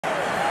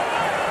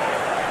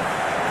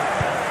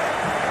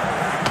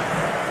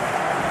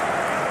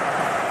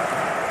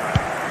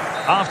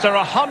After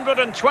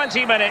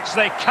 120 minutes,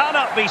 they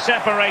cannot be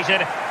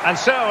separated. And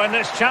so, in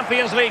this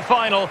Champions League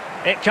final,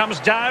 it comes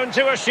down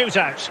to a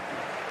shootout.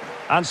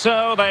 And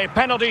so, the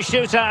penalty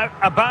shootout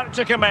about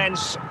to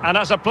commence. And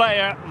as a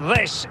player,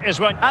 this is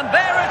when... And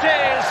there it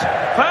is!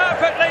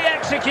 Perfectly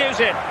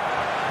executed.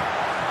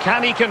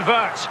 Can he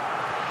convert?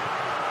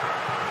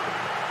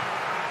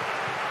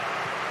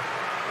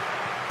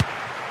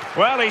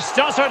 Well, he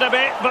stuttered a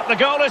bit, but the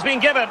goal has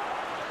been given.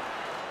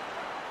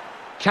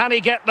 Can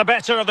he get the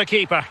better of the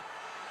keeper?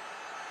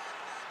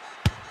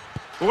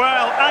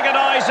 Well,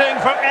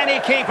 agonising for any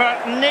keeper,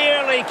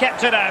 nearly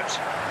kept it out.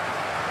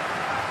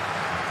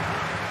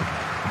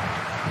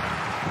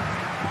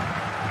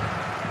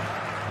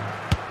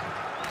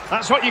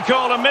 That's what you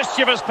call a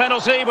mischievous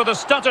penalty with a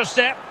stutter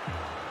step.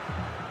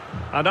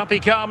 And up he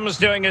comes,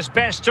 doing his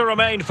best to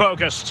remain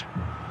focused.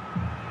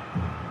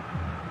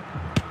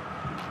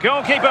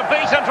 Goalkeeper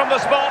beaten from the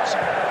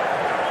spot.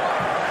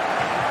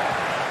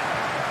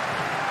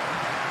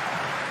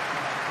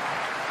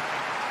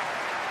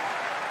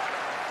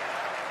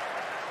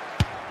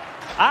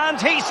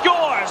 And he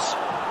scores!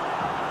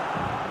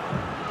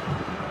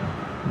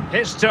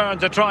 His turn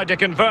to try to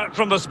convert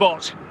from the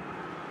spot.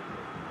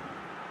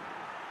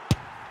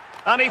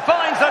 And he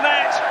finds the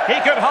net. He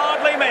could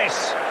hardly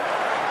miss.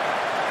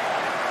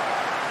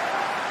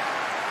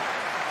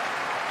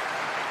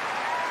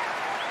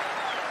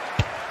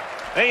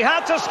 He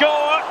had to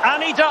score,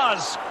 and he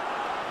does.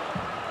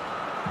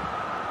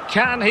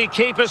 Can he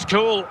keep his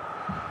cool?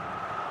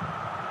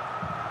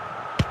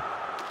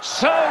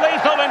 So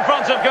lethal in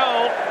front of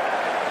goal.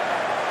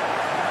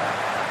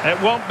 It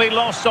won't be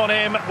lost on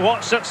him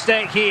what's at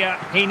stake here.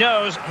 He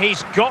knows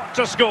he's got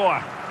to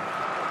score.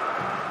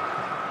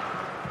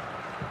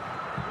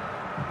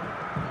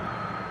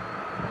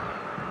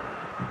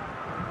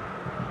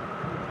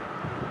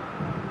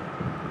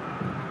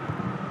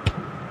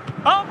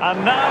 Oh,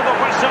 and now the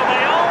whistle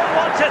they all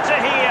wanted to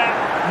hear.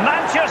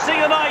 Manchester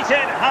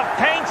United have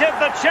painted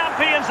the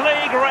Champions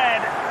League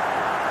red.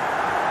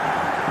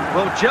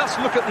 Well, just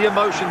look at the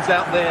emotions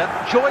out there.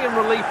 Joy and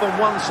relief on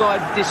one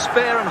side,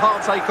 despair and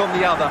heartache on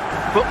the other.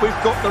 But we've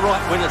got the right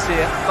winners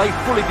here. They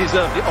fully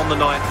deserved it on the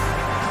night.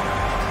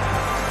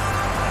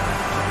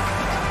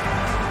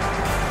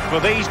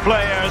 For these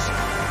players,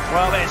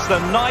 well, it's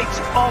the night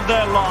of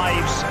their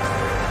lives.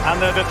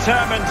 And they're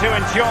determined to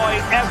enjoy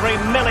every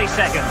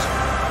millisecond.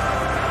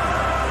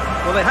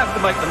 Well, they have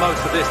to make the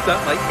most of this,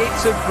 don't they?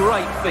 It's a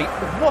great feat.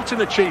 What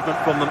an achievement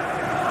from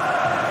them.